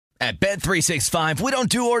At Bet365, we don't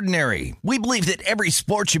do ordinary. We believe that every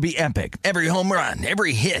sport should be epic. Every home run,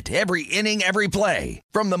 every hit, every inning, every play.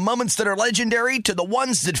 From the moments that are legendary to the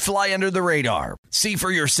ones that fly under the radar. See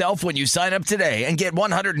for yourself when you sign up today and get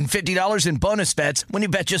 $150 in bonus bets when you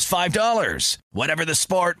bet just $5. Whatever the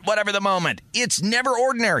sport, whatever the moment, it's never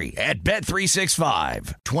ordinary at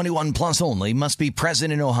Bet365. 21 plus only. Must be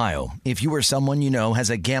present in Ohio. If you or someone you know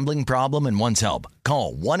has a gambling problem and wants help,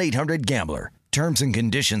 call 1-800-GAMBLER. Terms and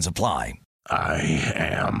conditions apply. I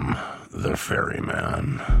am the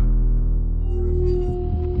ferryman.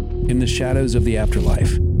 In the shadows of the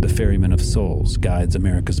afterlife, the ferryman of souls guides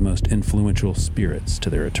America's most influential spirits to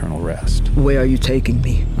their eternal rest. Where are you taking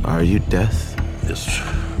me? Are you death? This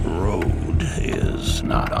road is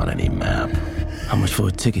not on any map. How much for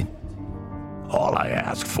a ticket? All I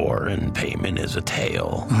ask for in payment is a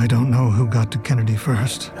tale. I don't know who got to Kennedy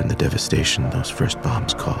first. And the devastation those first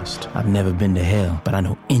bombs caused. I've never been to hell, but I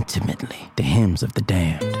know intimately the hymns of the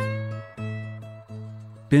damned.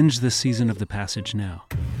 Binge this season of The Passage now.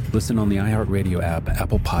 Listen on the iHeartRadio app,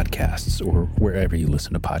 Apple Podcasts, or wherever you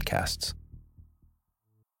listen to podcasts.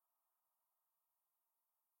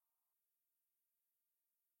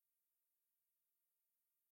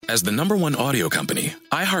 As the #1 audio company,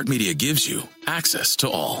 iHeartMedia gives you access to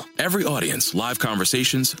all. Every audience, live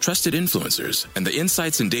conversations, trusted influencers, and the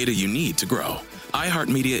insights and data you need to grow.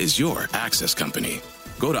 iHeartMedia is your access company.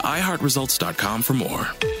 Go to iHeartResults.com for more.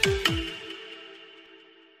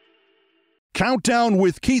 Countdown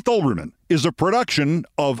with Keith Olbermann is a production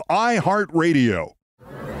of iHeartRadio.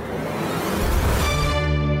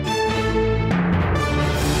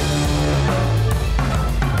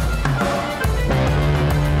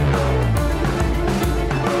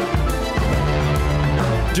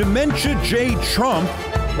 Dementia J. Trump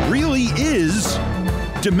really is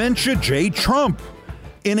Dementia J. Trump.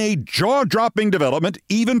 In a jaw-dropping development,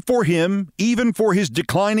 even for him, even for his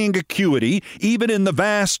declining acuity, even in the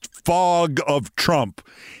vast fog of Trump,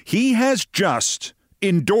 he has just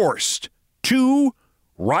endorsed two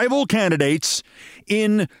rival candidates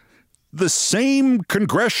in the same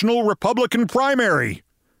congressional Republican primary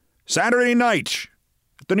Saturday night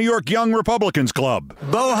at the New York Young Republicans Club.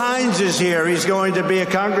 Bo Hines is here. He's going to be a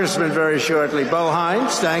congressman very shortly. Bo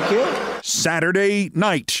Hines, thank you. Saturday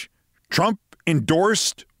night, Trump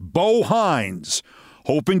endorsed Bo Hines,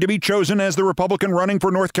 hoping to be chosen as the Republican running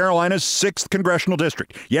for North Carolina's 6th congressional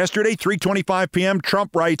district. Yesterday, 3:25 p.m.,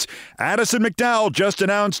 Trump writes, Addison McDowell just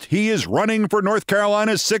announced he is running for North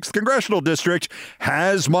Carolina's 6th congressional district,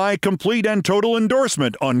 has my complete and total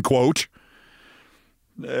endorsement, unquote.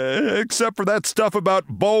 Except for that stuff about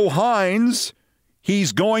Bo Hines.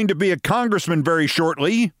 He's going to be a congressman very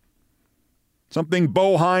shortly. Something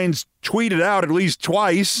Bo Hines tweeted out at least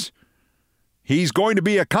twice. He's going to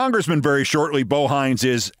be a congressman very shortly, Bo Hines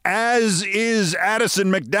is, as is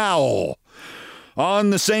Addison McDowell,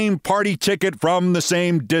 on the same party ticket from the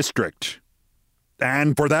same district.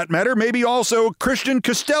 And for that matter, maybe also Christian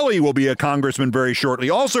Castelli will be a congressman very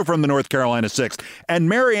shortly, also from the North Carolina 6th. And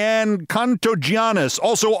Marianne Contogianis,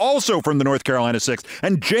 also from the North Carolina 6th.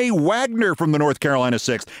 And Jay Wagner from the North Carolina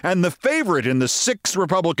 6th. And the favorite in the 6th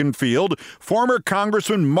Republican field, former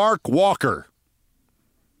Congressman Mark Walker.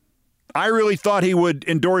 I really thought he would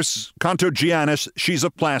endorse Contogianis. She's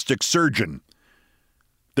a plastic surgeon.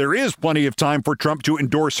 There is plenty of time for Trump to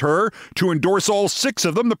endorse her, to endorse all 6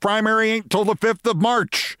 of them. The primary ain't till the 5th of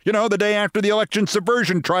March. You know, the day after the election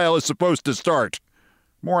subversion trial is supposed to start.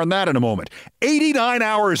 More on that in a moment. 89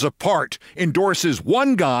 hours apart, endorses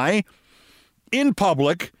one guy in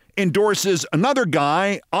public, endorses another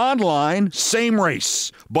guy online, same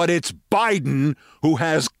race. But it's Biden who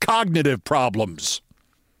has cognitive problems.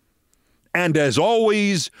 And as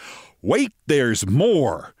always, wait, there's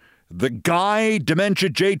more. The guy Dementia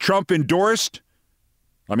J. Trump endorsed,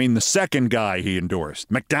 the second guy he endorsed,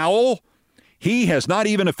 McDowell, he has not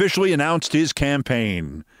even officially announced his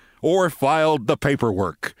campaign or filed the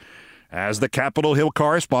paperwork. As the Capitol Hill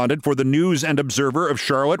correspondent for the News and Observer of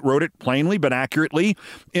Charlotte wrote it plainly but accurately,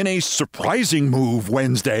 in a surprising move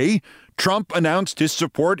Wednesday, Trump announced his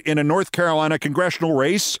support in a North Carolina congressional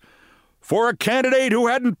race for a candidate who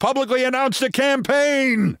hadn't publicly announced a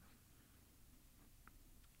campaign.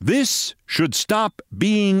 This should stop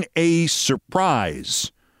being a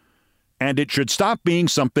surprise, and it should stop being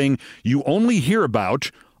something you only hear about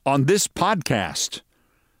on this podcast.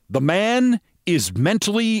 The man is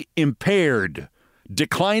mentally impaired,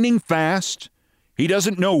 declining fast. He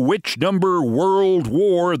doesn't know which number world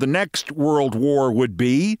war the next world war would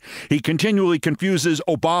be. He continually confuses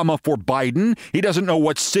Obama for Biden. He doesn't know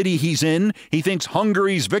what city he's in. He thinks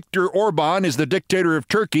Hungary's Viktor Orban is the dictator of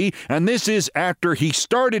Turkey, and this is after he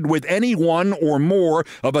started with any one or more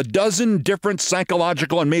of a dozen different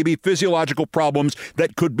psychological and maybe physiological problems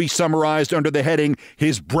that could be summarized under the heading,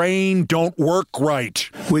 his brain don't work right.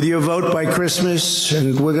 With your vote by Christmas,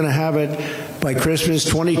 and we're going to have it by Christmas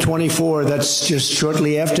 2024, that's just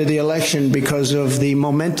shortly after the election, because of the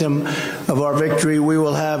momentum of our victory, we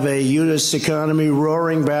will have a U.S. economy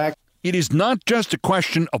roaring back. It is not just a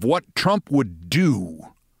question of what Trump would do,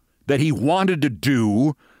 that he wanted to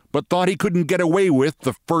do, but thought he couldn't get away with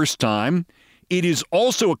the first time. It is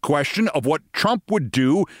also a question of what Trump would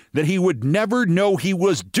do that he would never know he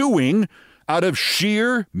was doing out of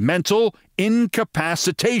sheer mental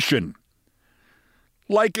incapacitation.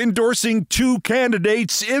 Like endorsing two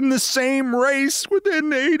candidates in the same race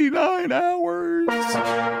within 89 hours.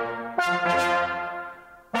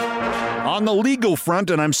 On the legal front,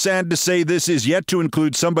 and I'm sad to say this is yet to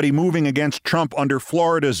include somebody moving against Trump under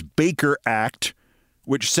Florida's Baker Act,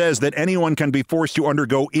 which says that anyone can be forced to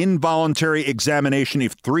undergo involuntary examination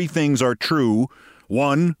if three things are true.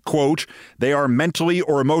 One, quote, they are mentally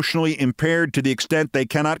or emotionally impaired to the extent they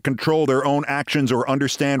cannot control their own actions or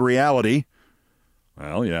understand reality.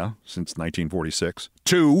 Well, yeah, since 1946.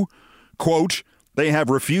 Two, quote, they have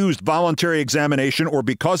refused voluntary examination or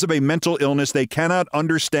because of a mental illness they cannot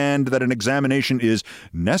understand that an examination is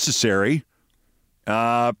necessary.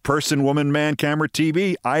 Person, woman, man, camera,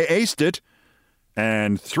 TV, I aced it.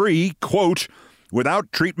 And three, quote,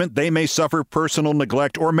 without treatment they may suffer personal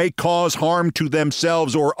neglect or may cause harm to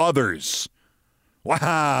themselves or others.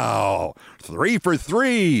 Wow, 3 for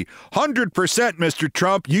 3, 100%, Mr.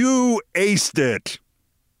 Trump, you aced it.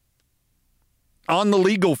 On the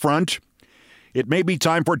legal front, it may be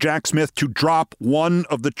time for Jack Smith to drop one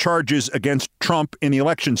of the charges against Trump in the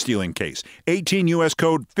election stealing case. 18 U.S.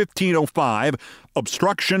 Code 1505,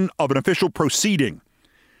 obstruction of an official proceeding.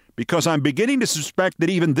 Because I'm beginning to suspect that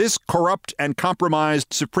even this corrupt and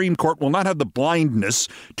compromised Supreme Court will not have the blindness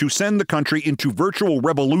to send the country into virtual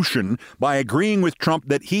revolution by agreeing with Trump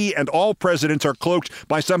that he and all presidents are cloaked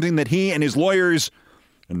by something that he and his lawyers,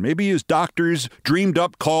 and maybe his doctors, dreamed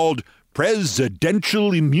up called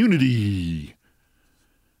presidential immunity.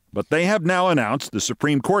 But they have now announced, the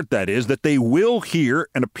Supreme Court that is, that they will hear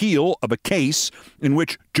an appeal of a case in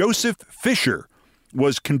which Joseph Fisher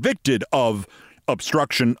was convicted of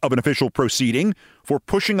obstruction of an official proceeding for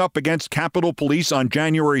pushing up against Capitol Police on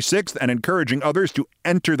January 6th and encouraging others to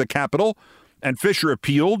enter the Capitol. And Fisher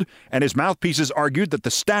appealed, and his mouthpieces argued that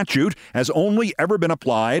the statute has only ever been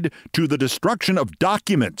applied to the destruction of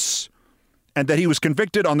documents, and that he was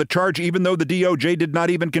convicted on the charge even though the DOJ did not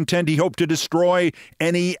even contend he hoped to destroy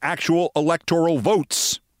any actual electoral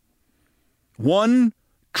votes. One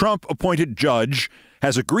Trump-appointed judge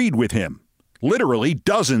has agreed with him. Literally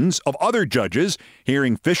dozens of other judges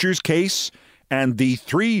hearing Fisher's case and the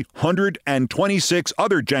 326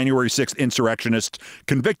 other January 6th insurrectionists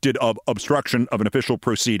convicted of obstruction of an official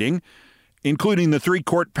proceeding, including the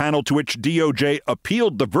three-court panel to which DOJ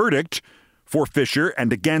appealed the verdict for Fisher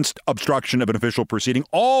and against obstruction of an official proceeding.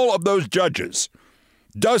 All of those judges,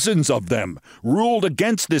 dozens of them, ruled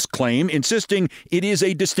against this claim, insisting it is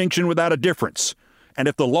a distinction without a difference. And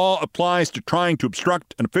if the law applies to trying to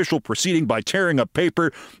obstruct an official proceeding by tearing up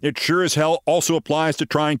paper, it sure as hell also applies to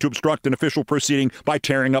trying to obstruct an official proceeding by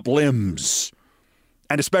tearing up limbs.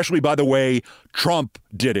 And especially by the way Trump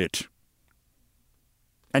did it.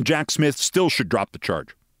 And Jack Smith still should drop the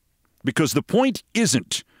charge. Because the point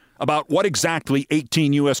isn't about what exactly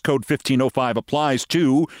 18 U.S. Code 1505 applies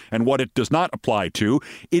to and what it does not apply to.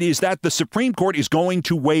 It is that the Supreme Court is going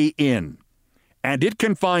to weigh in. And it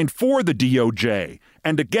can find for the DOJ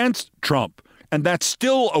and against Trump. And that's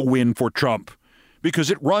still a win for Trump because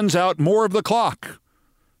it runs out more of the clock.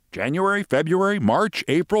 January, February, March,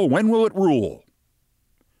 April, when will it rule?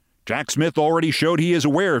 Jack Smith already showed he is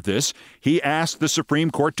aware of this. He asked the Supreme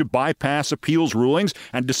Court to bypass appeals rulings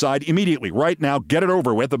and decide immediately, right now, get it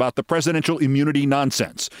over with about the presidential immunity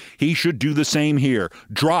nonsense. He should do the same here.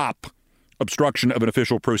 Drop obstruction of an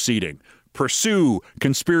official proceeding. Pursue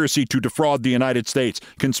conspiracy to defraud the United States,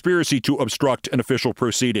 conspiracy to obstruct an official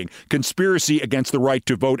proceeding, conspiracy against the right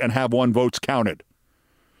to vote and have one's votes counted.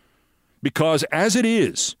 Because as it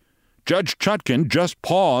is, Judge Chutkan just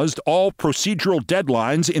paused all procedural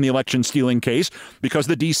deadlines in the election stealing case because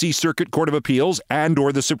the D.C. Circuit Court of Appeals and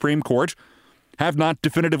or the Supreme Court have not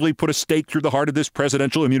definitively put a stake through the heart of this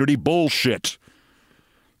presidential immunity bullshit.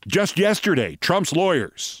 Just yesterday, Trump's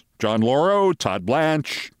lawyers, John Lauro, Todd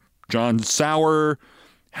Blanche, John Sauer,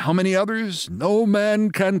 how many others? No man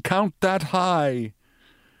can count that high.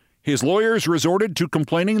 His lawyers resorted to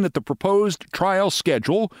complaining that the proposed trial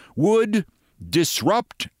schedule would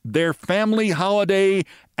disrupt their family holiday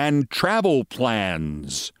and travel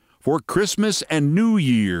plans for Christmas and New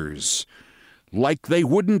Year's. Like they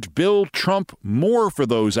wouldn't bill Trump more for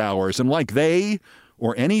those hours, and like they,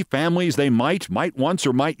 or any families they might once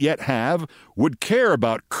or might yet have, would care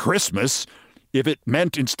about Christmas if it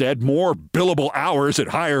meant instead more billable hours at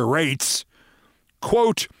higher rates.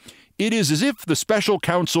 Quote, "It is as if the special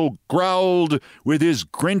counsel growled with his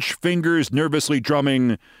Grinch fingers nervously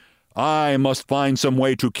drumming, 'I must find some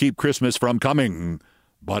way to keep Christmas from coming.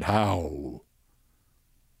 But how?'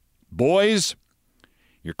 Boys,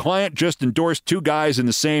 your client just endorsed two guys in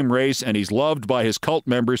the same race, and he's loved by his cult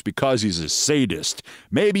members because he's a sadist.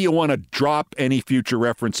 Maybe you want to drop any future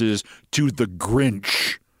references to the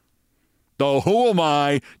Grinch. Though who am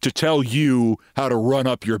I to tell you how to run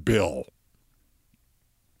up your bill?"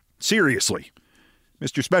 Seriously,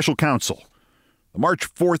 Mr. Special Counsel, the March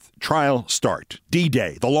 4th trial start,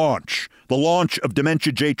 D-Day, the launch of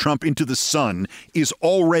Dementia J. Trump into the sun is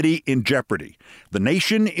already in jeopardy. The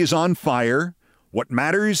nation is on fire. What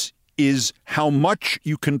matters is how much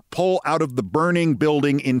you can pull out of the burning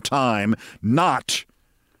building in time, not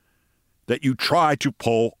that you try to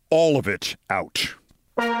pull all of it out.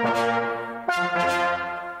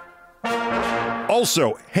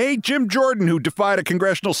 Also, hey, Jim Jordan, who defied a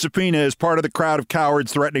congressional subpoena, is part of the crowd of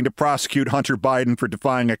cowards threatening to prosecute Hunter Biden for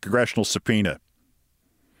defying a congressional subpoena.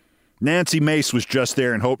 Nancy Mace was just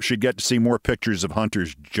there and hoped she'd get to see more pictures of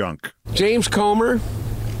Hunter's junk. James Comer,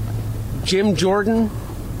 Jim Jordan,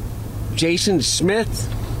 Jason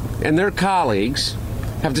Smith, and their colleagues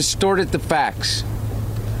have distorted the facts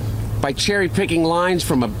by cherry-picking lines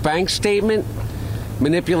from a bank statement,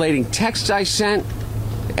 manipulating texts I sent,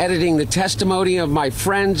 editing the testimony of my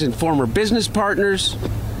friends and former business partners,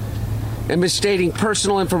 and misstating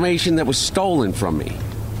personal information that was stolen from me.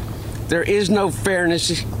 There is no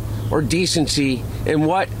fairness or decency in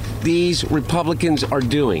what these Republicans are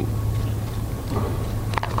doing.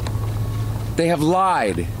 They have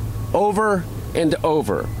lied over and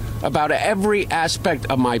over about every aspect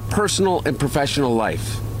of my personal and professional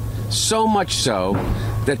life. So much so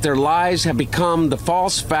that their lies have become the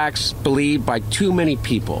false facts believed by too many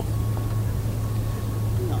people.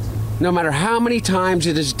 No matter how many times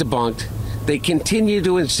it is debunked, they continue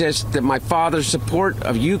to insist that my father's support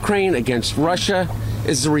of Ukraine against Russia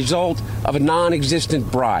is the result of a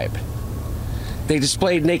non-existent bribe. They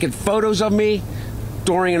displayed naked photos of me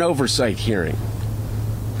during an oversight hearing.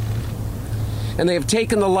 And they have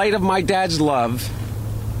taken the light of my dad's love,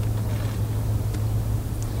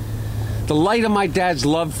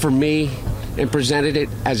 for me, and presented it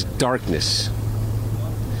as darkness.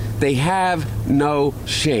 They have no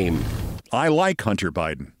shame. I like Hunter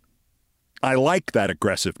Biden. I like that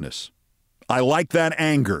aggressiveness. I like that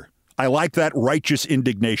anger. I like that righteous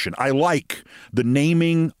indignation. I like the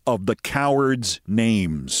naming of the cowards'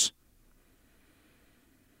 names.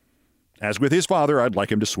 As with his father, I'd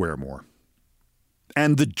like him to swear more.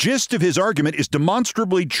 And the gist of his argument is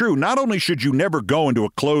demonstrably true. Not only should you never go into a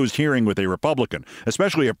closed hearing with a Republican,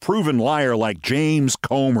 especially a proven liar like James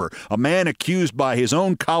Comer, a man accused by his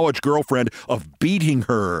own college girlfriend of beating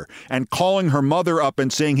her and calling her mother up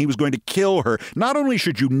and saying he was going to kill her. Not only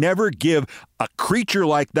should you never give a creature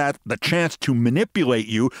like that the chance to manipulate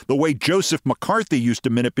you the way Joseph McCarthy used to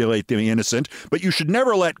manipulate the innocent, but you should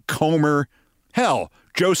never let Comer, hell,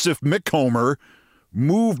 Joseph McComer,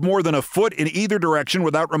 move more than a foot in either direction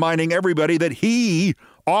without reminding everybody that he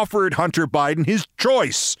offered Hunter Biden his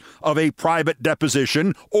choice of a private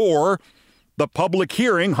deposition or the public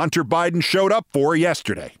hearing Hunter Biden showed up for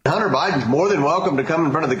yesterday. Hunter Biden's more than welcome to come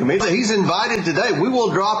in front of the committee. He's invited today. We will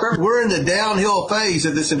drop her. We're in the downhill phase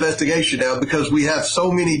of this investigation now because we have so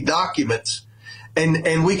many documents.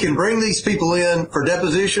 And we can bring these people in for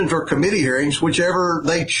depositions or committee hearings, whichever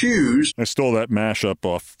they choose. I stole that mashup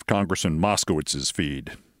off Congressman Moskowitz's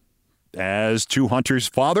feed. As to Hunter's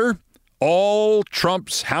father, all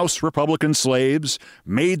Trump's House Republican slaves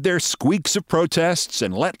made their squeaks of protests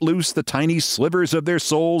and let loose the tiny slivers of their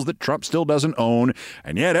souls that Trump still doesn't own.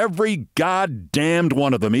 And yet every goddamned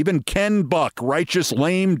one of them, even Ken Buck, righteous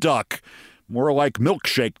lame duck, more like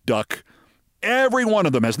milkshake duck, every one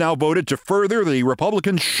of them has now voted to further the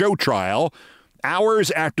Republican show trial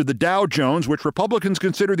hours after the Dow Jones, which Republicans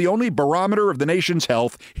consider the only barometer of the nation's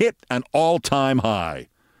health, hit an all-time high.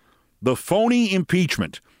 The phony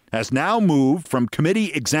impeachment has now moved from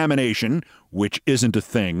committee examination, which isn't a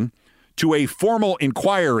thing, to a formal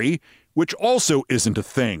inquiry, which also isn't a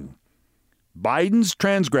thing. Biden's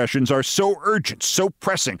transgressions are so urgent, so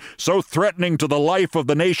pressing, so threatening to the life of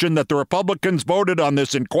the nation that the Republicans voted on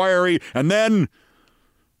this inquiry and then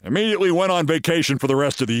immediately went on vacation for the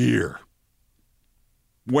rest of the year.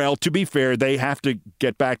 Well, to be fair, they have to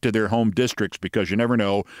get back to their home districts because you never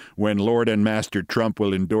know when Lord and Master Trump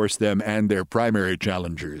will endorse them and their primary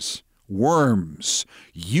challengers. Worms.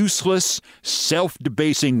 Useless,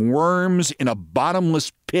 self-debasing worms in a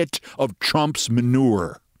bottomless pit of Trump's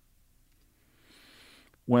manure.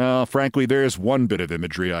 Well, frankly, there's one bit of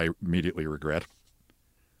imagery I immediately regret.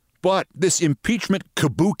 But this impeachment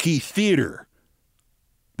kabuki theater.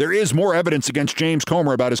 There is more evidence against James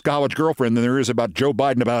Comer about his college girlfriend than there is about Joe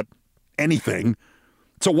Biden about anything.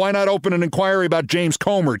 So why not open an inquiry about James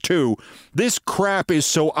Comer, too? This crap is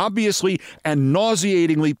so obviously and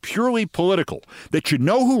nauseatingly purely political that you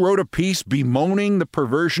know who wrote a piece bemoaning the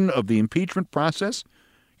perversion of the impeachment process?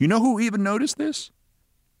 You know who even noticed this?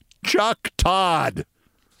 Chuck Todd.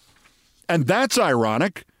 And that's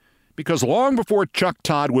ironic, because long before Chuck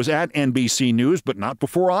Todd was at NBC News, but not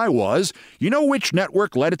before I was, you know which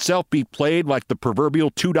network let itself be played like the proverbial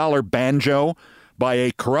 $2 banjo by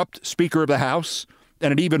a corrupt Speaker of the House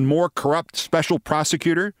and an even more corrupt special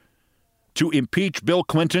prosecutor to impeach Bill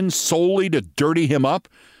Clinton solely to dirty him up?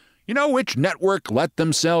 You know which network let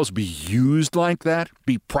themselves be used like that,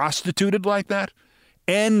 be prostituted like that?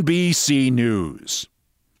 NBC News.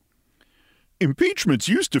 Impeachments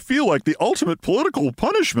used to feel like the ultimate political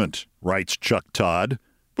punishment, writes Chuck Todd.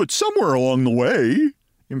 But somewhere along the way,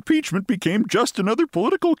 impeachment became just another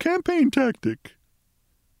political campaign tactic.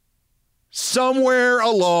 Somewhere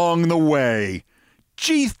along the way.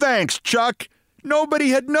 Gee, thanks, Chuck. Nobody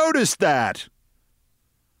had noticed that.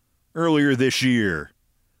 Earlier this year.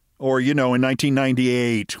 Or, in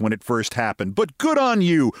 1998 when it first happened. But good on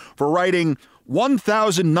you for writing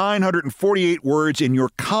 1,948 words in your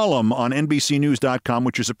column on NBCnews.com,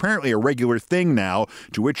 which is apparently a regular thing now,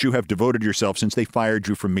 to which you have devoted yourself since they fired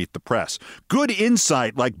you from Meet the Press. Good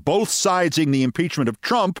insight, like both sidesing the impeachment of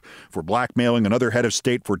Trump for blackmailing another head of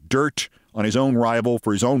state for dirt on his own rival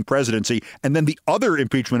for his own presidency, and then the other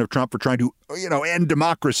impeachment of Trump for trying to, end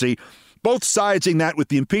democracy. Both sidesing that with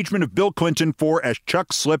the impeachment of Bill Clinton for, as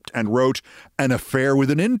Chuck slipped and wrote, an affair with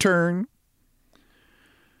an intern.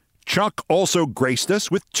 Chuck also graced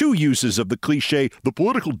us with two uses of the cliche, the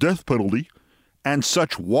political death penalty, and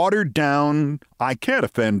such watered-down, I can't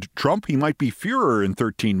offend Trump, he might be Führer in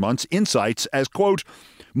 13 months, insights as, quote,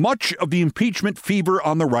 much of the impeachment fever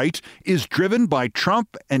on the right is driven by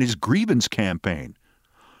Trump and his grievance campaign.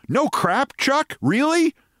 No crap, Chuck?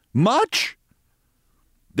 Really? Much?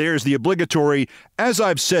 There's the obligatory, as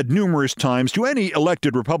I've said numerous times to any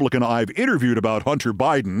elected Republican I've interviewed about Hunter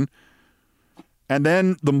Biden, and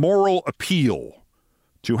then the moral appeal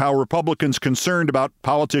to how Republicans concerned about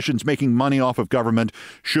politicians making money off of government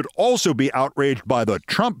should also be outraged by the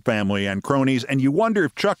Trump family and cronies, and you wonder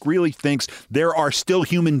if Chuck really thinks there are still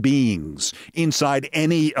human beings inside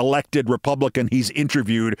any elected Republican he's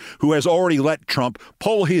interviewed who has already let Trump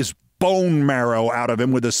pull his bone marrow out of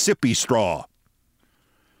him with a sippy straw.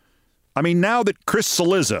 I mean, now that Chris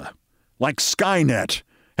Cillizza, like Skynet,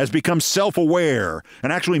 has become self-aware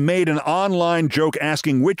and actually made an online joke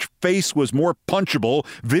asking which face was more punchable,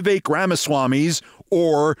 Vivek Ramaswamy's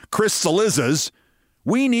or Chris Cillizza's,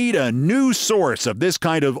 we need a new source of this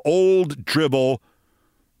kind of old dribble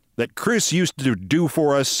that Chris used to do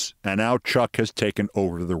for us, and now Chuck has taken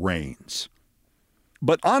over the reins.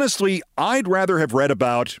 But honestly, I'd rather have read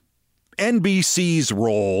about NBC's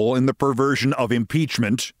role in the perversion of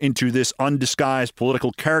impeachment into this undisguised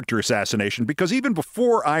political character assassination, because even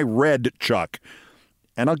before I read Chuck,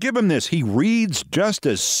 and I'll give him this, he reads just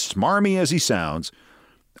as smarmy as he sounds,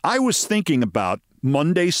 I was thinking about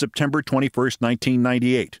Monday, September 21st,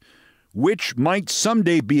 1998, which might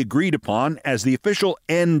someday be agreed upon as the official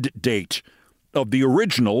end date of the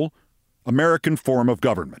original American form of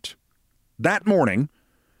government. That morning,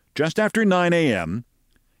 just after 9 a.m.,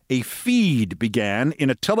 a feed began in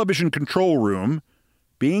a television control room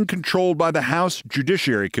being controlled by the House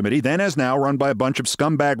Judiciary Committee, then as now run by a bunch of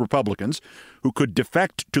scumbag Republicans who could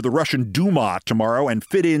defect to the Russian Duma tomorrow and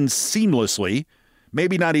fit in seamlessly,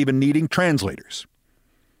 maybe not even needing translators.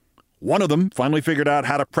 One of them finally figured out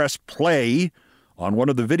how to press play on one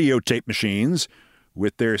of the videotape machines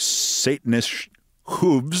with their Satanish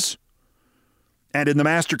hooves. And in the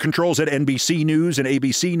master controls at NBC News and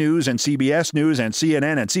ABC News and CBS News and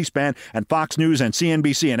CNN and C-SPAN and Fox News and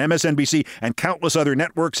CNBC and MSNBC and countless other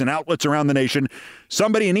networks and outlets around the nation,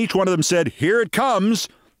 somebody in each one of them said, here it comes.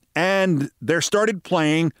 And there started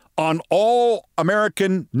playing on all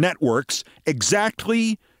American networks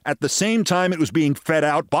exactly at the same time it was being fed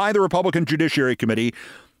out by the Republican Judiciary Committee,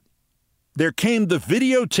 there came the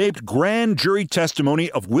videotaped grand jury testimony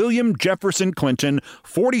of William Jefferson Clinton,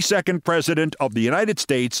 42nd President of the United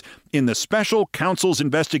States, in the special counsel's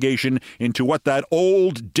investigation into what that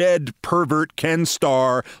old, dead pervert Ken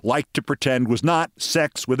Starr liked to pretend was not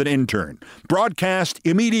sex with an intern. Broadcast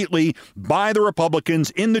immediately by the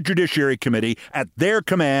Republicans in the Judiciary Committee at their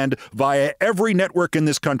command via every network in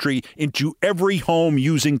this country into every home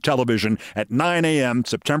using television at 9 a.m.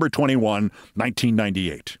 September 21,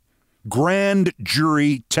 1998. Grand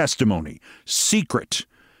jury testimony, secret,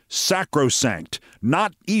 sacrosanct,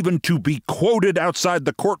 not even to be quoted outside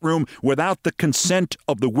the courtroom without the consent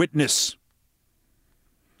of the witness.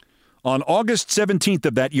 On August 17th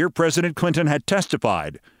of that year, President Clinton had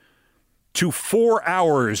testified to 4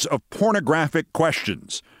 hours of pornographic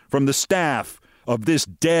questions from the staff of this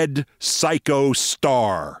dead psycho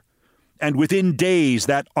Starr. And within days,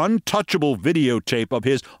 that untouchable videotape of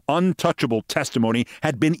his untouchable testimony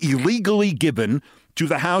had been illegally given to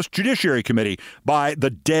the House Judiciary Committee by the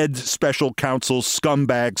dead special counsel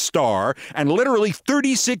scumbag Starr. And literally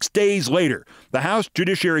 36 days later, the House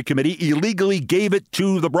Judiciary Committee illegally gave it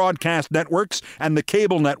to the broadcast networks and the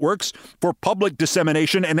cable networks for public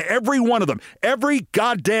dissemination. And every one of them, every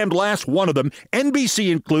goddamn last one of them,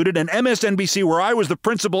 NBC included, and MSNBC, where I was the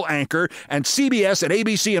principal anchor, and CBS and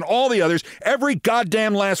ABC and all the others, every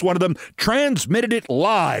goddamn last one of them transmitted it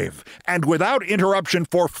live and without interruption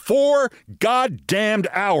for 4 goddamn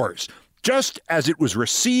hours, just as it was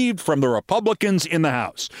received from the Republicans in the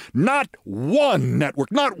House. Not one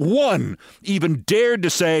network, not one, even dared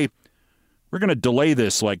to say, we're going to delay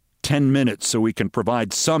this like 10 minutes so we can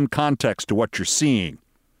provide some context to what you're seeing.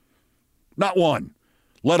 Not one.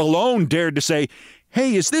 Let alone dared to say,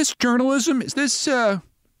 hey, is this journalism? Is this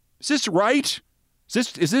right?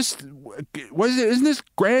 Isn't this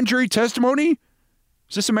grand jury testimony?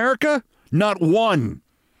 Is this America? Not one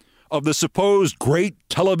of the supposed great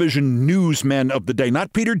television newsmen of the day.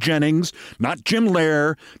 Not Peter Jennings, not Jim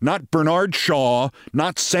Lehrer, not Bernard Shaw,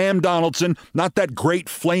 not Sam Donaldson, not that great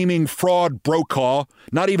flaming fraud Brokaw,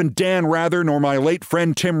 not even Dan Rather, nor my late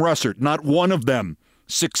friend Tim Russert. Not one of them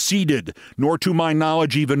succeeded, nor to my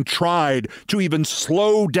knowledge even tried to even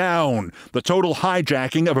slow down the total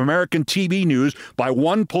hijacking of American TV news by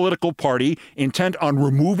one political party intent on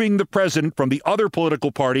removing the president from the other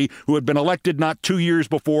political party who had been elected not 2 years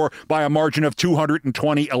before by a margin of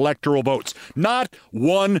 220 electoral votes. Not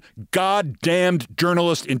one goddamned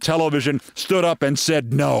journalist in television stood up and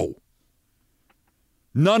said no.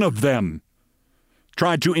 None of them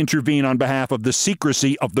tried to intervene on behalf of the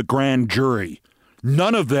secrecy of the grand jury.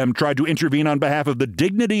 None of them tried to intervene on behalf of the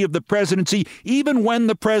dignity of the presidency, even when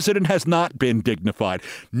the president has not been dignified.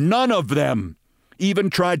 None of them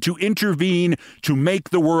even tried to intervene to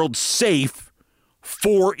make the world safe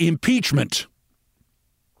for impeachment.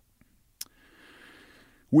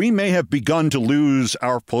 We may have begun to lose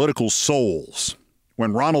our political souls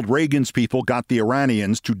when Ronald Reagan's people got the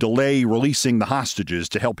Iranians to delay releasing the hostages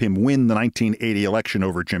to help him win the 1980 election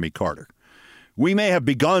over Jimmy Carter. We may have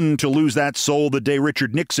begun to lose that soul the day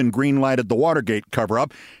Richard Nixon greenlighted the Watergate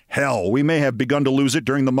cover-up. Hell, we may have begun to lose it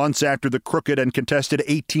during the months after the crooked and contested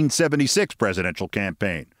 1876 presidential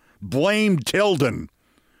campaign. Blame Tilden.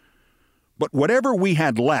 But whatever we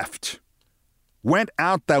had left went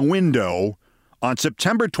out the window on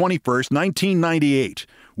September 21st, 1998,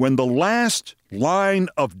 when the last line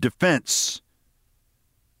of defense,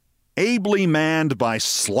 ably manned by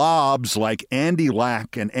slobs like Andy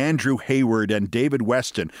Lack and Andrew Hayward and David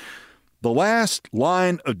Weston, the last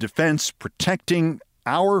line of defense protecting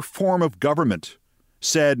our form of government,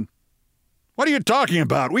 said, "What are you talking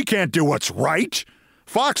about? We can't do what's right.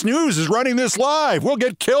 Fox News is running this live. We'll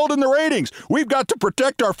get killed in the ratings. We've got to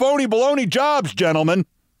protect our phony baloney jobs, gentlemen."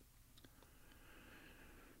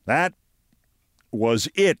 That was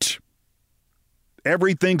it.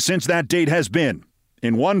 Everything since that date has been,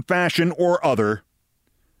 in one fashion or other,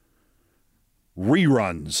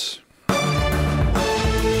 reruns.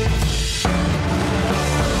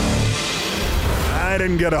 I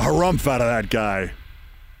didn't get a harumph out of that guy.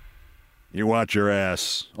 You watch your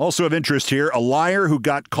ass. Also of interest here, a liar who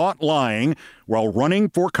got caught lying while running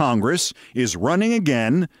for Congress is running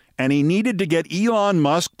again, and he needed to get Elon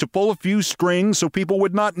Musk to pull a few strings so people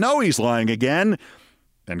would not know he's lying again.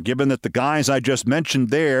 And given that the guys I just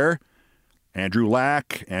mentioned there, Andrew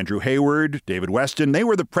Lack, Andrew Hayward, David Weston, they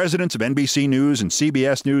were the presidents of NBC News and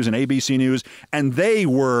CBS News and ABC News, and they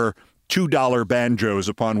were $2 banjos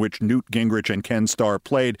upon which Newt Gingrich and Ken Starr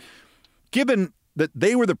played. Given that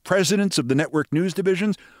they were the presidents of the network news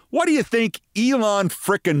divisions? What do you think Elon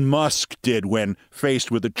frickin' Musk did when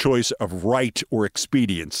faced with a choice of right or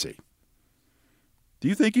expediency? Do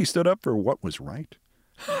you think he stood up for what was right?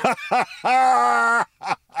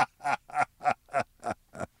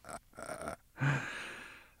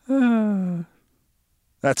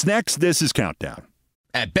 That's next. This is Countdown.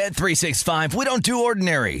 At Bet365, we don't do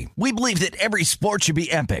ordinary. We believe that every sport should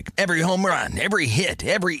be epic. Every home run, every hit,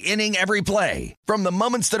 every inning, every play. From the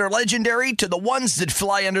moments that are legendary to the ones that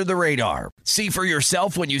fly under the radar. See for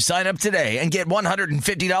yourself when you sign up today and get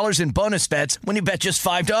 $150 in bonus bets when you bet just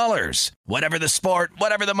 $5. Whatever the sport,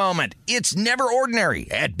 whatever the moment, it's never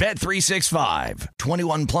ordinary at Bet365.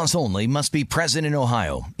 21 plus only. Must be present in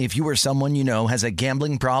Ohio. If you or someone you know has a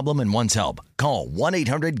gambling problem and wants help, call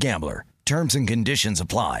 1-800-GAMBLER. Terms and conditions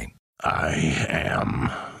apply. I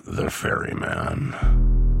am the ferryman.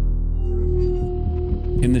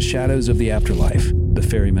 In the shadows of the afterlife, the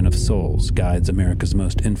ferryman of souls guides America's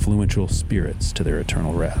most influential spirits to their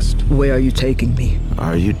eternal rest. Where are you taking me?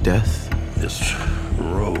 Are you death? This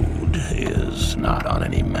road is not on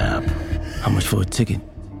any map. How much for a ticket?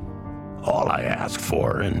 All I ask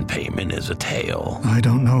for in payment is a tale. I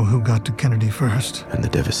don't know who got to Kennedy first. And the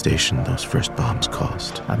devastation those first bombs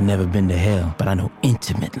caused. I've never been to hell, but I know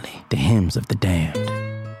intimately the hymns of the damned.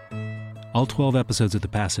 All 12 episodes of The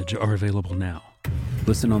Passage are available now.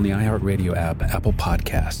 Listen on the iHeartRadio app, Apple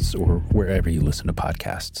Podcasts, or wherever you listen to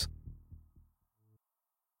podcasts.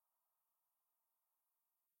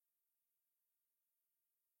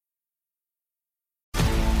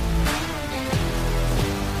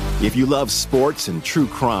 If you love sports and true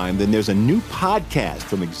crime, then there's a new podcast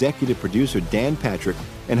from executive producer Dan Patrick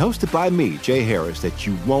and hosted by me, Jay Harris, that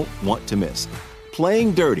you won't want to miss.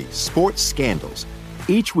 Playing Dirty: Sports Scandals.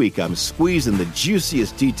 Each week, I'm squeezing the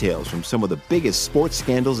juiciest details from some of the biggest sports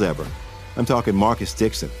scandals ever. I'm talking Marcus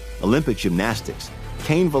Dixon, Olympic gymnastics,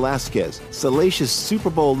 Cain Velasquez, salacious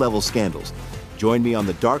Super Bowl-level scandals. Join me on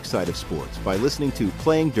the dark side of sports by listening to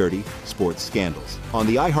Playing Dirty: Sports Scandals on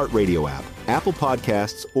the iHeartRadio app, Apple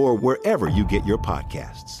Podcasts, or wherever you get your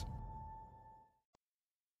podcasts.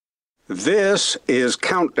 This is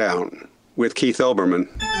Countdown with Keith Olbermann.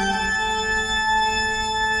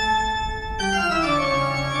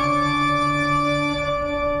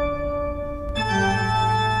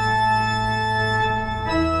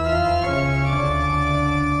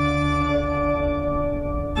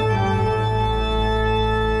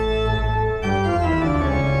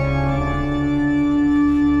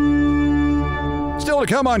 To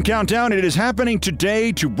come on Countdown, it is happening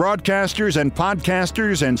today to broadcasters and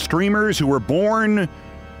podcasters and streamers who were born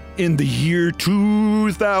in the year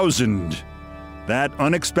 2000. That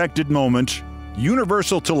unexpected moment,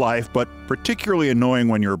 universal to life, but particularly annoying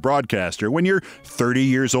when you're a broadcaster, when you're 30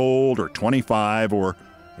 years old or 25, or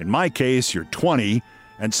in my case, you're 20,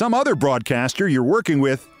 and some other broadcaster you're working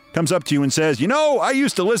with comes up to you and says, "You know, I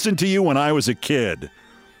used to listen to you when I was a kid."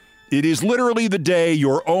 It is literally the day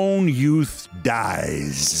your own youth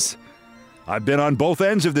dies. I've been on both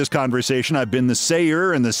ends of this conversation. I've been the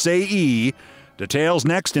sayer and the sayee. Details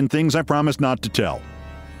next in things I promised not to tell.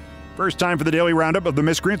 First time for the daily roundup of the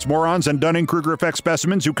miscreants, morons, and Dunning-Kruger effect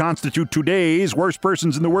specimens who constitute today's worst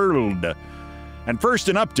persons in the world. And first,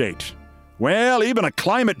 an update. Well, even a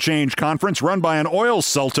climate change conference run by an oil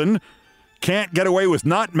sultan can't get away with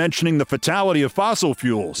not mentioning the fatality of fossil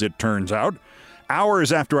fuels, it turns out.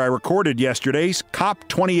 Hours after I recorded yesterday,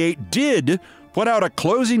 COP28 did put out a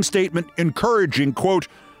closing statement encouraging, quote,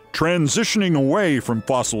 transitioning away from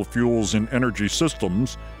fossil fuels in energy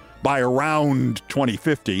systems by around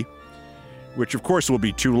 2050, which of course will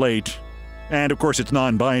be too late. And of course it's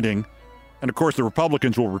non-binding. And of course the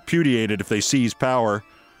Republicans will repudiate it if they seize power,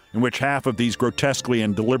 in which half of these grotesquely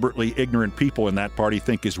and deliberately ignorant people in that party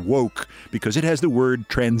think is woke because it has the word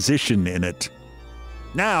transition in it.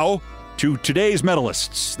 Now, to today's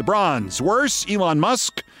medalists. The bronze. Worse, Elon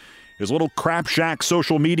Musk. His little crap shack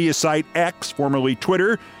social media site X, formerly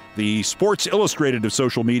Twitter, the Sports Illustrated of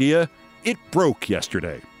social media, it broke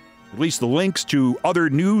yesterday. At least the links to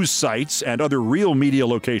other news sites and other real media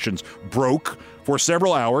locations broke for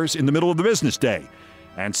several hours in the middle of the business day.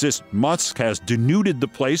 And since Musk has denuded the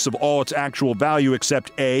place of all its actual value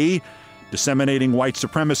except A, disseminating white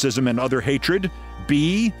supremacism and other hatred,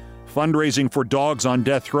 B, fundraising for dogs on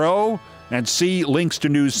death row, and C, links to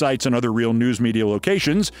news sites and other real news media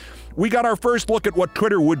locations, we got our first look at what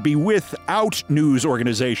Twitter would be without news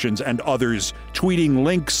organizations and others tweeting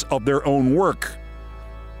links of their own work.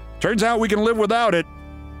 Turns out we can live without it.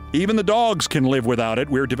 Even the dogs can live without it.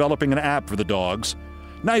 We're developing an app for the dogs.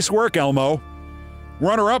 Nice work, Elmo.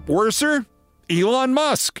 Runner-up, worser, Elon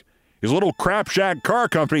Musk. His little crapshack car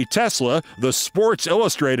company, Tesla, the Sports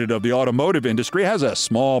Illustrated of the automotive industry, has a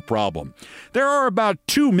small problem. There are about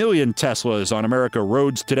 2 million Teslas on America's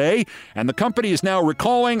roads today, and the company is now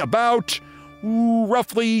recalling about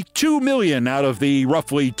roughly 2 million out of the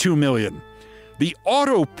roughly 2 million. The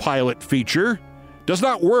autopilot feature does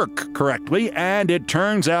not work correctly, and it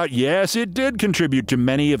turns out, yes, it did contribute to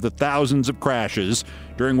many of the thousands of crashes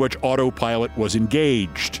during which autopilot was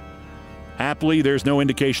engaged. Happily, there's no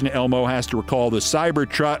indication Elmo has to recall the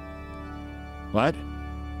Cybertruck. What?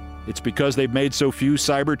 It's because they've made so few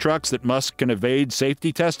Cybertrucks that Musk can evade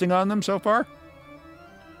safety testing on them so far?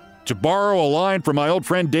 To borrow a line from my old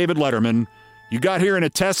friend David Letterman, you got here in a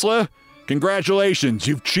Tesla? Congratulations,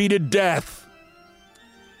 you've cheated death.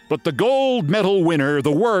 But the gold medal winner,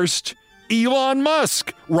 the worst, Elon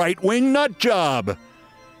Musk, right-wing nut job.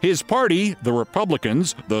 His party, the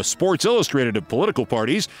Republicans, the Sports Illustrated of political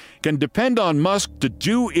parties, can depend on Musk to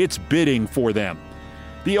do its bidding for them.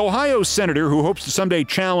 The Ohio senator who hopes to someday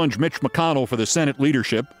challenge Mitch McConnell for the Senate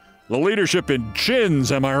leadership, the leadership in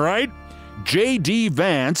chins, am I right? J.D.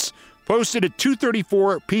 Vance posted at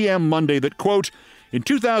 2:34 p.m. Monday that, quote, in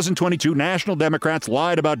 2022, National Democrats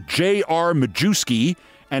lied about J.R. Majewski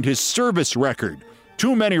and his service record.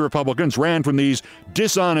 Too many Republicans ran from these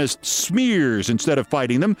dishonest smears instead of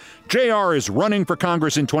fighting them. JR is running for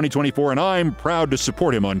Congress in 2024, and I'm proud to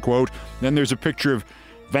support him, unquote. Then there's a picture of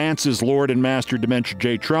Vance's Lord and Master Dementia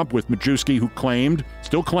J. Trump with Majewski, who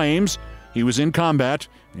still claims, he was in combat,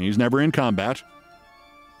 and he's never in combat.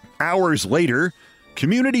 Hours later,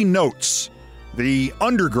 Community Notes, the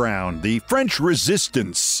underground, the French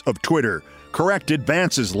resistance of Twitter, corrected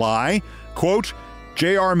Vance's lie. Quote,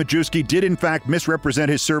 J.R. Majewski did, in fact, misrepresent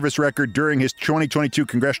his service record during his 2022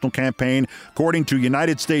 congressional campaign, according to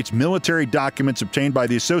United States military documents obtained by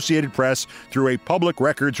the Associated Press through a public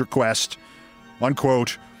records request,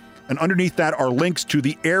 unquote. And underneath that are links to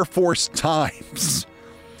the Air Force Times.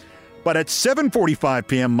 But at 7:45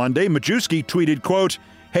 p.m. Monday, Majewski tweeted, quote,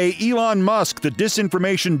 hey, Elon Musk, the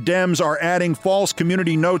disinformation Dems are adding false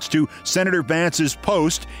community notes to Senator Vance's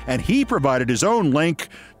post, and he provided his own link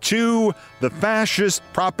to the fascist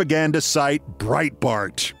propaganda site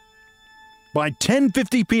Breitbart. By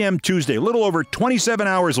 10:50 p.m. Tuesday, a little over 27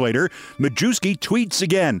 hours later, Majewski tweets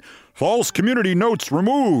again, false community notes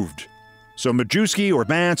removed. So Majewski or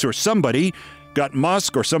Vance or somebody got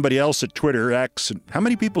Musk or somebody else at Twitter X. How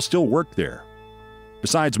many people still work there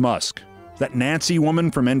besides Musk? That Nancy woman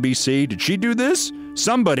from NBC, did she do this?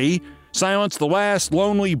 Somebody silenced the last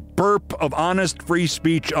lonely burp of honest free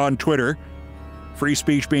speech on Twitter. Free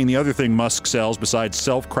speech being the other thing Musk sells besides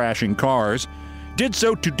self-crashing cars. Did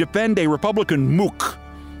so to defend a Republican mook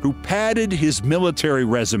who padded his military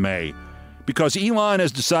resume because Elon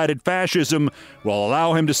has decided fascism will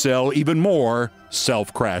allow him to sell even more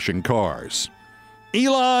self-crashing cars.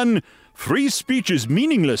 Elon, free speech is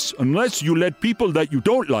meaningless unless you let people that you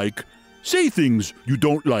don't like say things you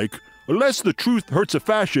don't like, unless the truth hurts a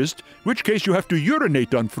fascist, in which case you have to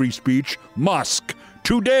urinate on free speech. Musk,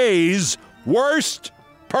 today's worst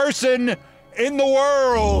person in the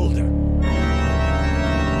world.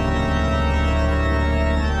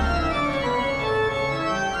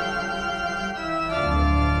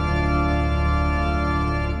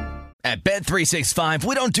 At Bet365,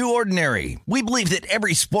 we don't do ordinary. We believe that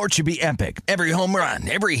every sport should be epic. Every home run,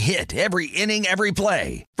 every hit, every inning, every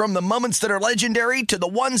play. From the moments that are legendary to the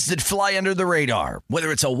ones that fly under the radar.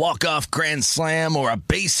 Whether it's a walk-off grand slam or a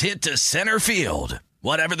base hit to center field.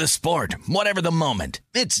 Whatever the sport, whatever the moment.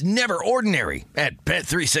 It's never ordinary at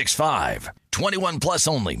Bet365. 21 plus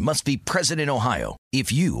only. Must be present in Ohio.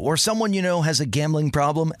 If you or someone you know has a gambling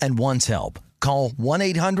problem and wants help, call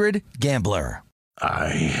 1-800-GAMBLER.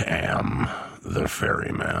 I am the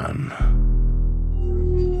ferryman.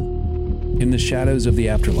 In the shadows of the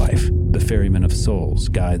afterlife, the ferryman of souls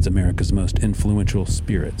guides America's most influential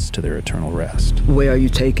spirits to their eternal rest. Where are you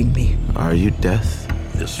taking me? Are you death?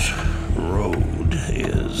 This road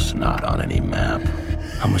is not on any map.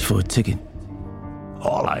 How much for a ticket?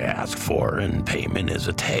 All I ask for in payment is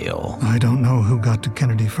a tale. I don't know who got to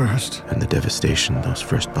Kennedy first. And the devastation those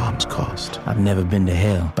first bombs caused. I've never been to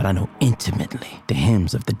hell, but I know intimately the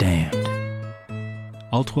hymns of the damned.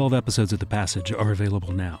 All 12 episodes of The Passage are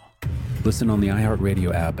available now. Listen on the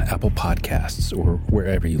iHeartRadio app, Apple Podcasts, or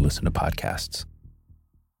wherever you listen to podcasts.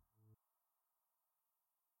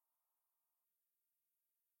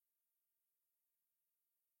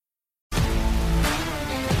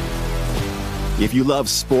 If you love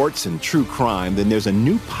sports and true crime, then there's a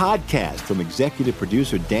new podcast from executive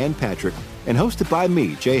producer Dan Patrick and hosted by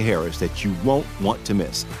me, Jay Harris, that you won't want to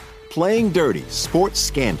miss. Playing Dirty: Sports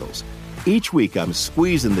Scandals. Each week, I'm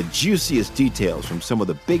squeezing the juiciest details from some of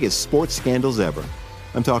the biggest sports scandals ever.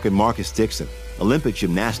 I'm talking Marcus Dixon, Olympic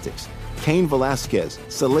gymnastics, Cain Velasquez,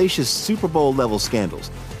 salacious Super Bowl-level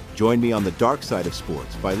scandals. Join me on the dark side of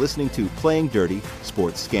sports by listening to Playing Dirty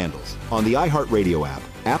Sports Scandals on the iHeartRadio app,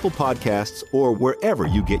 Apple Podcasts, or wherever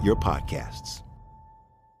you get your podcasts.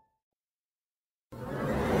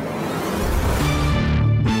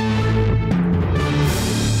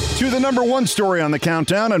 To the number one story on the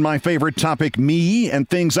countdown and my favorite topic, me and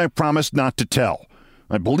things I promised not to tell.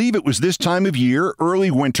 I believe it was this time of year,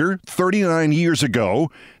 early winter, 39 years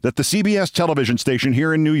ago, that the CBS television station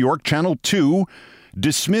here in New York, Channel 2,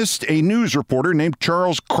 dismissed a news reporter named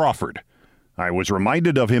Charles Crawford. I was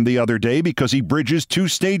reminded of him the other day because he bridges two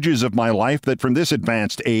stages of my life that from this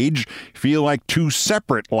advanced age feel like two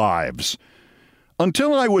separate lives.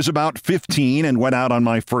 Until I was about 15 and went out on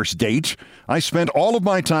my first date, I spent all of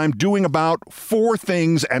my time doing about four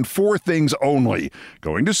things and four things only: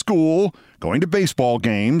 going to school, going to baseball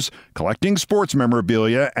games, collecting sports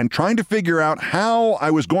memorabilia, and trying to figure out how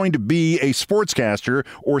I was going to be a sportscaster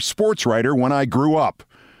or sports writer when I grew up.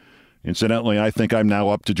 Incidentally, I think I'm now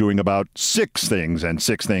up to doing about six things and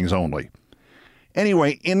six things only.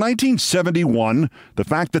 Anyway, in 1971, the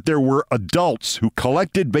fact that there were adults who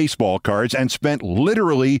collected baseball cards and spent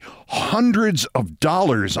literally hundreds of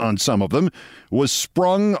dollars on some of them was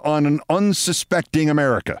sprung on an unsuspecting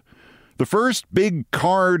America. The first big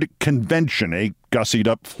card convention, a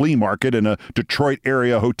gussied-up flea market in a Detroit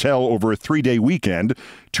area hotel over a 3-day weekend,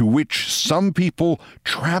 to which some people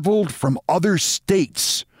traveled from other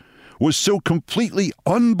states, was so completely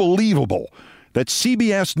unbelievable that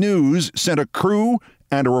CBS News sent a crew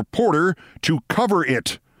and a reporter to cover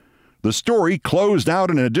it. The story closed out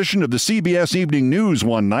an edition of the CBS Evening News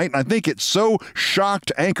one night, and I think it so shocked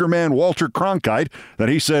anchorman Walter Cronkite that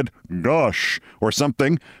he said, "Gosh," or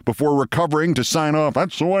something, before recovering to sign off.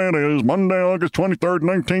 "That's the way it is, Monday, August 23rd,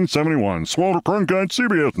 1971. Walter Cronkite,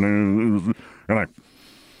 CBS News."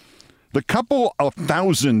 The couple of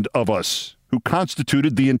thousand of us who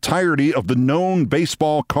constituted the entirety of the known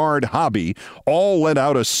baseball card hobby all let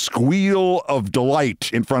out a squeal of delight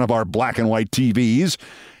in front of our black and white TVs,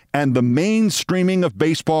 and the mainstreaming of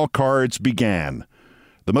baseball cards began.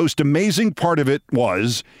 The most amazing part of it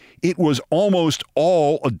was almost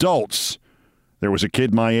all adults. There was a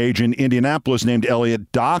kid my age in Indianapolis named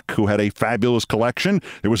Elliot Dock who had a fabulous collection.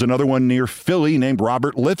 There was another one near Philly named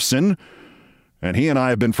Robert Lifson. And he and I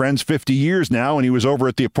have been friends 50 years now, and he was over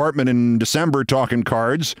at the apartment in December talking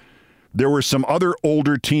cards. There were some other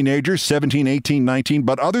older teenagers, 17, 18, 19,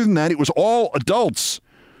 but other than that, it was all adults.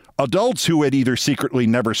 Adults who had either secretly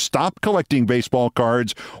never stopped collecting baseball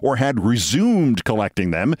cards or had resumed collecting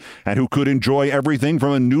them, and who could enjoy everything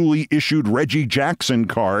from a newly issued Reggie Jackson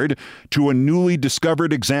card to a newly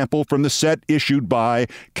discovered example from the set issued by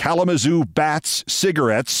Kalamazoo Bats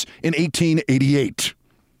Cigarettes in 1888.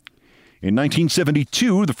 In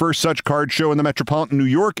 1972, the first such card show in the metropolitan New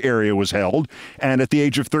York area was held, and at the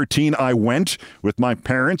age of 13, I went with my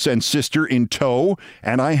parents and sister in tow,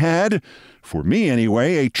 and I had, for me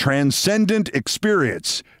anyway, a transcendent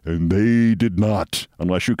experience. And they did not,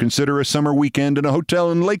 unless you consider a summer weekend in a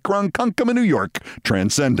hotel in Lake Ronkonkoma, New York,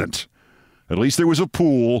 transcendent. At least there was a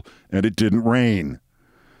pool, and it didn't rain.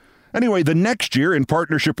 Anyway, the next year, in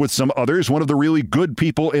partnership with some others, one of the really good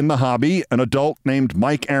people in the hobby, an adult named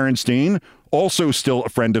Mike Arenstein, also still a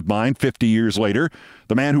friend of mine 50 years later,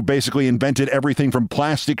 the man who basically invented everything from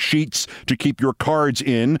plastic sheets to keep your cards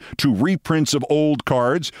in, to reprints of old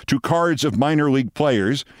cards, to cards of minor league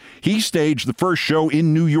players, he staged the first show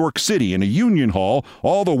in New York City in a Union Hall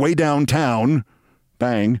all the way downtown,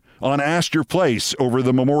 bang, on Astor Place over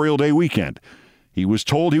the Memorial Day weekend. He was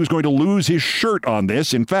told he was going to lose his shirt on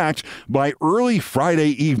this. In fact, by early Friday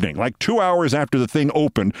evening, like 2 hours after the thing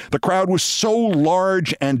opened, the crowd was so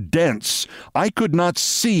large and dense, I could not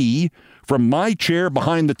see from my chair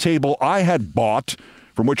behind the table I had bought,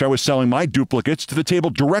 from which I was selling my duplicates, to the table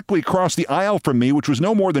directly across the aisle from me, which was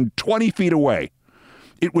no more than 20 feet away.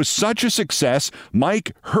 It was such a success,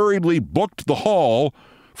 Mike hurriedly booked the hall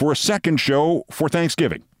for a second show for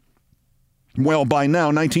Thanksgiving. Well, by now,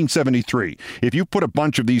 1973, if you put a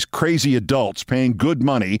bunch of these crazy adults paying good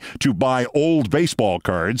money to buy old baseball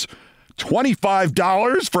cards,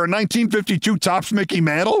 $25 for a 1952 Topps Mickey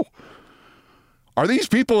Mantle? Are these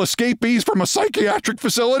people escapees from a psychiatric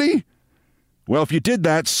facility? Well, if you did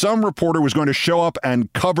that, some reporter was going to show up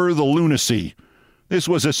and cover the lunacy. This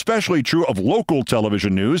was especially true of local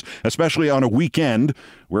television news, especially on a weekend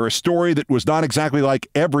where a story that was not exactly like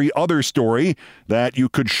every other story that you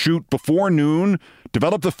could shoot before noon,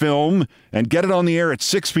 develop the film, and get it on the air at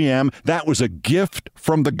 6 p.m., that was a gift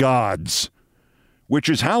from the gods. Which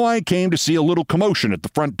is how I came to see a little commotion at the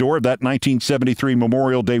front door of that 1973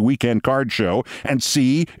 Memorial Day weekend card show and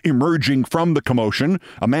see, emerging from the commotion,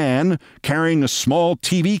 a man carrying a small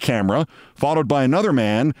TV camera, followed by another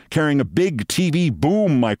man carrying a big TV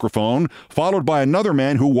boom microphone, followed by another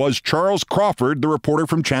man who was Charles Crawford, the reporter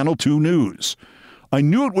from Channel 2 News. I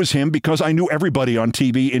knew it was him because I knew everybody on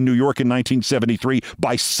TV in New York in 1973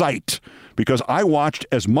 by sight, because I watched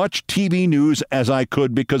as much TV news as I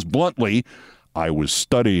could because, bluntly, I was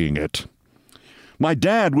studying it. My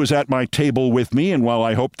dad was at my table with me, and while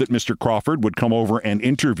I hoped that Mr. Crawford would come over and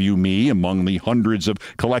interview me among the hundreds of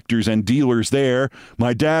collectors and dealers there,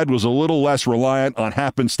 my dad was a little less reliant on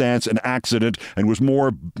happenstance and accident and was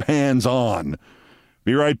more hands-on.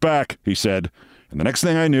 "Be right back," he said. And the next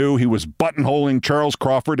thing I knew, he was buttonholing Charles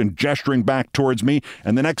Crawford and gesturing back towards me,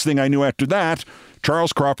 and the next thing I knew after that,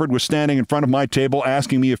 Charles Crawford was standing in front of my table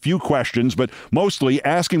asking me a few questions, but mostly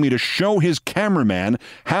asking me to show his cameraman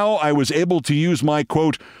how I was able to use my,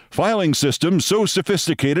 quote, filing system so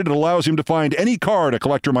sophisticated it allows him to find any card a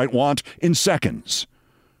collector might want in seconds.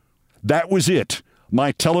 That was it,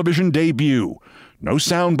 my television debut. No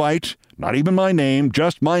soundbite, not even my name,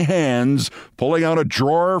 just my hands, pulling out a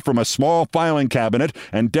drawer from a small filing cabinet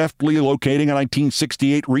and deftly locating a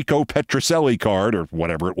 1968 Rico Petrocelli card, or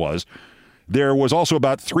whatever it was. There was also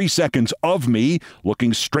about 3 seconds of me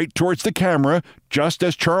looking straight towards the camera, just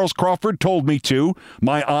as Charles Crawford told me to,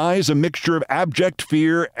 my eyes a mixture of abject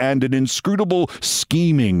fear and an inscrutable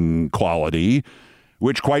scheming quality,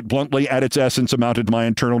 which quite bluntly at its essence amounted to my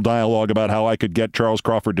internal dialogue about how I could get Charles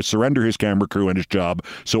Crawford to surrender his camera crew and his job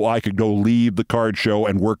so I could go leave the card show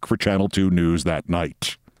and work for Channel 2 News that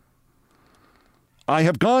night. I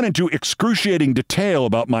have gone into excruciating detail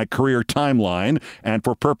about my career timeline, and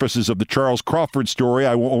for purposes of the Charles Crawford story,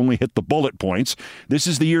 I will only hit the bullet points. This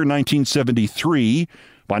is the year 1973.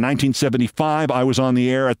 By 1975, I was on the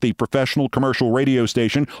air at the professional commercial radio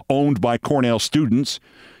station owned by Cornell students.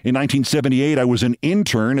 In 1978, I was an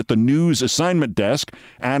intern at the news assignment desk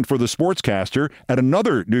and for the sportscaster at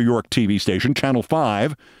another New York TV station, Channel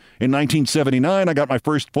 5. In 1979, I got my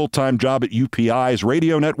first full-time job at UPI's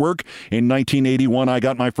radio network. In 1981, I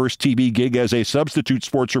got my first TV gig as a substitute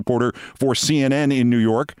sports reporter for CNN in New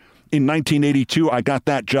York. In 1982, I got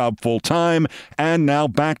that job full-time, and now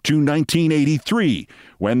back to 1983,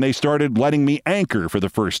 when they started letting me anchor for the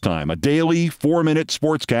first time, a daily 4-minute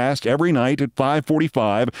sportscast every night at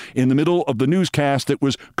 5:45 in the middle of the newscast that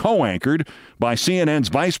was co-anchored by CNN's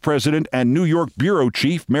vice president and New York bureau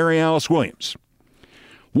chief, Mary Alice Williams.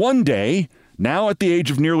 One day, now at the age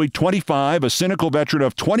of nearly 25, a cynical veteran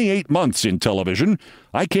of 28 months in television,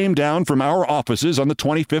 I came down from our offices on the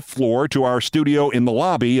 25th floor to our studio in the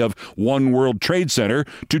lobby of One World Trade Center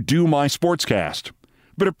to do my sportscast.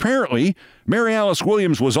 But apparently, Mary Alice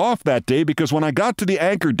Williams was off that day because when I got to the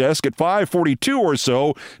anchor desk at 5:42 or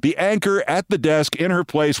so, the anchor at the desk in her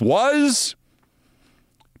place was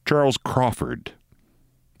Charles Crawford.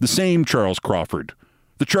 The same Charles Crawford.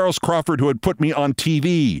 The Charles Crawford who had put me on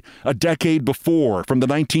TV a decade before from the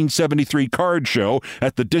 1973 card show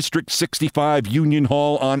at the District 65 Union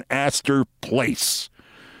Hall on Astor Place.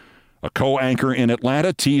 A co-anchor in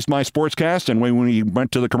Atlanta teased my sportscast, and when we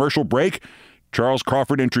went to the commercial break, Charles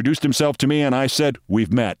Crawford introduced himself to me, and I said,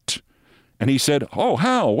 "We've met." And he said, "Oh,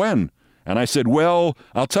 how? When?" And I said, "Well,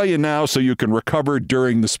 I'll tell you now so you can recover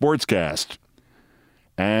during the sportscast."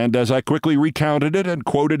 And as I quickly recounted it and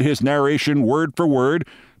quoted his narration word for word,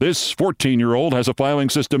 this 14-year-old has a filing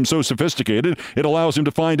system so sophisticated it allows him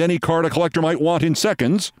to find any card a collector might want in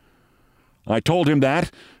seconds. I told him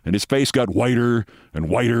that, and his face got whiter and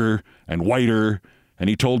whiter and whiter, and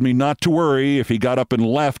he told me not to worry if he got up and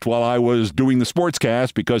left while I was doing the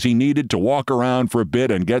sportscast because he needed to walk around for a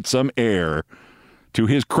bit and get some air. To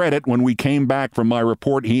his credit, when we came back from my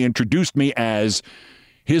report, he introduced me as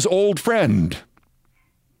his old friend.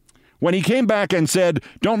 When he came back and said,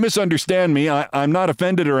 "Don't misunderstand me, I'm not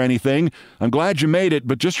offended or anything. I'm glad you made it,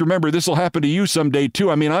 but just remember this will happen to you someday too.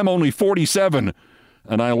 I mean, I'm only 47.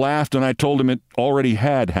 And I laughed and I told him it already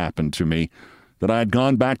had happened to me, that I had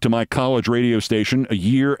gone back to my college radio station a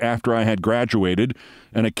year after I had graduated,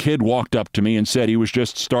 and a kid walked up to me and said he was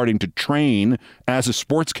just starting to train as a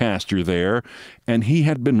sportscaster there, and he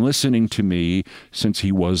had been listening to me since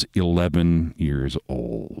he was 11 years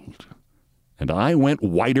old. And I went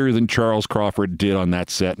whiter than Charles Crawford did on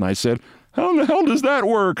that set, and I said, How the hell does that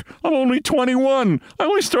work? I'm only 21. I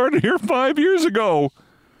only started here 5 years ago.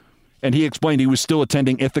 And he explained he was still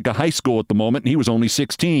attending Ithaca High School at the moment, and he was only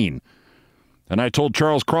 16. And I told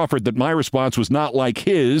Charles Crawford that my response was not like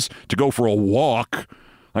his, to go for a walk.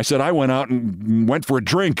 I said I went out and went for a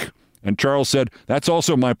drink. And Charles said, that's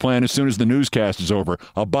also my plan as soon as the newscast is over.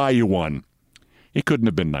 I'll buy you one. He couldn't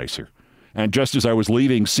have been nicer. And just as I was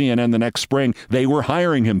leaving CNN the next spring, they were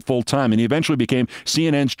hiring him full-time, and he eventually became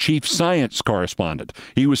CNN's chief science correspondent.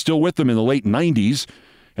 He was still with them in the late 90s,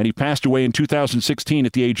 and he passed away in 2016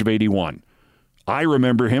 at the age of 81. I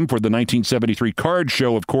remember him for the 1973 Card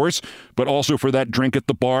Show, of course, but also for that drink at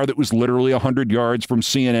the bar that was literally 100 yards from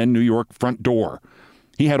CNN New York front door.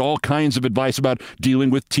 He had all kinds of advice about dealing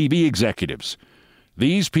with TV executives.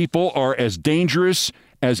 These people are as dangerous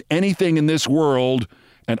as anything in this world,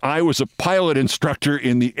 and I was a pilot instructor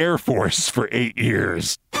in the Air Force for 8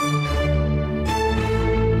 years.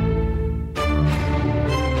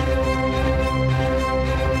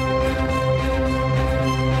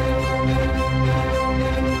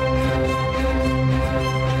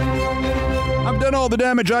 I've done all the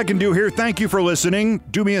damage I can do here. Thank you for listening.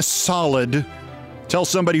 Do me a solid. Tell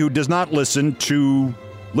somebody who does not listen to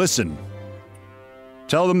listen.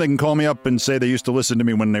 Tell them they can call me up and say they used to listen to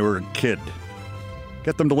me when they were a kid.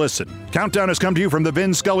 Get them to listen. Countdown has come to you from the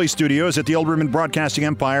Vin Scully Studios at the Eldorman Broadcasting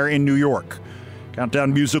Empire in New York.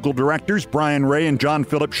 Countdown musical directors Brian Ray and John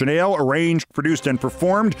Philip Chanel arranged, produced, and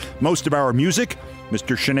performed most of our music.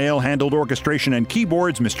 Mr. Chanel handled orchestration and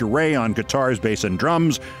keyboards. Mr. Ray on guitars, bass, and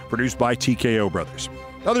drums. Produced by TKO Brothers.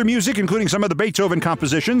 Other music, including some of the Beethoven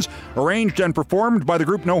compositions, arranged and performed by the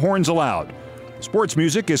group No Horns Allowed. Sports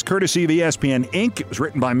music is courtesy of ESPN Inc. It was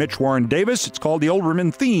written by Mitch Warren Davis. It's called the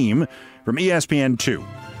Olbermann Theme from ESPN2.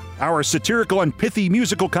 Our satirical and pithy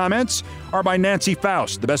musical comments are by Nancy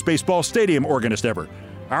Faust, the best baseball stadium organist ever.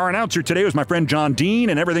 Our announcer today was my friend John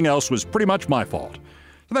Dean, and everything else was pretty much my fault.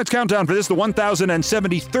 So that's Countdown for this, the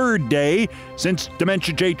 1073rd day since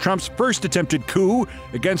Dementia J. Trump's first attempted coup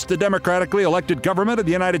against the democratically elected government of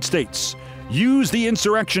the United States. Use the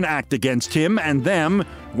Insurrection Act against him and them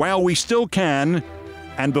while we still can,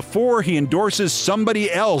 and before he endorses somebody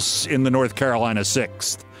else in the North Carolina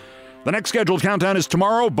 6th. The next scheduled countdown is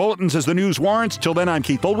tomorrow. Bulletins as the news warrants. Till then, I'm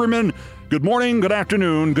Keith Olbermann. Good morning, good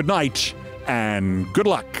afternoon, good night, and good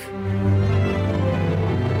luck.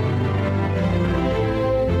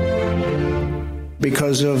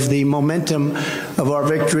 Because of the momentum of our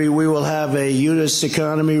victory, we will have a U.S.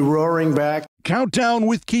 economy roaring back. Countdown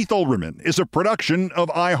with Keith Olbermann is a production of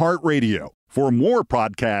iHeartRadio. For more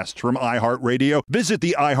podcasts from iHeartRadio, visit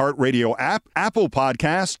the iHeartRadio app, Apple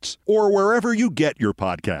Podcasts, or wherever you get your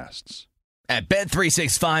podcasts. At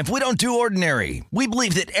Bet365, we don't do ordinary. We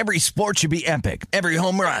believe that every sport should be epic. Every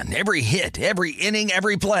home run, every hit, every inning,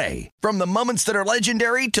 every play. From the moments that are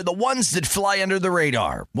legendary to the ones that fly under the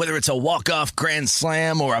radar. Whether it's a walk-off grand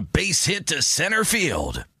slam or a base hit to center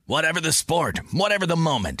field. Whatever the sport, whatever the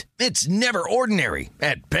moment. It's never ordinary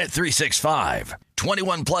at Bet365.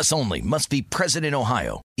 21 plus only. Must be present in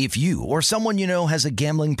Ohio. If you or someone you know has a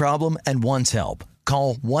gambling problem and wants help,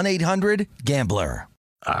 call 1-800-GAMBLER.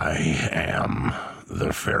 I am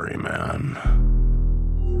the ferryman.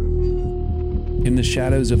 In the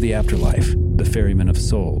shadows of the afterlife, the Ferryman of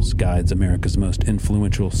Souls guides America's most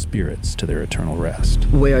influential spirits to their eternal rest.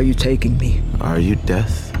 Where are you taking me? Are you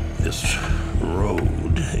death? This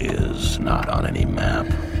road is not on any map.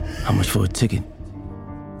 How much for a ticket?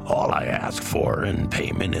 All I ask for in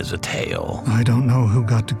payment is a tale. I don't know who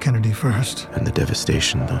got to Kennedy first. And the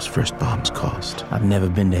devastation those first bombs caused. I've never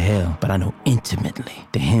been to hell, but I know intimately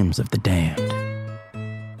the hymns of the damned.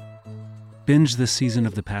 Binge this season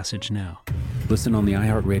of The Passage now. Listen on the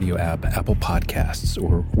iHeartRadio app, Apple Podcasts,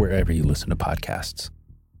 or wherever you listen to podcasts.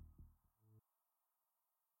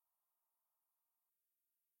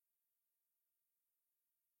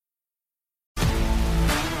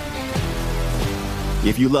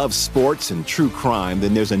 If you love sports and true crime,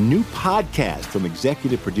 then there's a new podcast from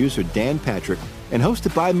executive producer Dan Patrick and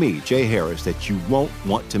hosted by me, Jay Harris, that you won't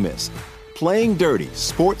want to miss. Playing Dirty: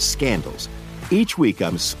 Sports Scandals. Each week,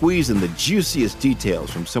 I'm squeezing the juiciest details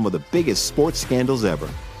from some of the biggest sports scandals ever.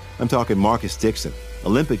 I'm talking Marcus Dixon,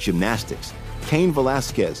 Olympic gymnastics, Cain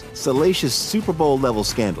Velasquez, salacious Super Bowl-level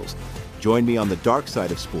scandals. Join me on the dark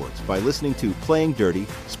side of sports by listening to Playing Dirty: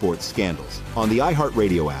 Sports Scandals on the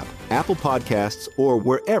iHeartRadio app, Apple Podcasts, or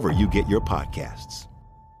wherever you get your podcasts.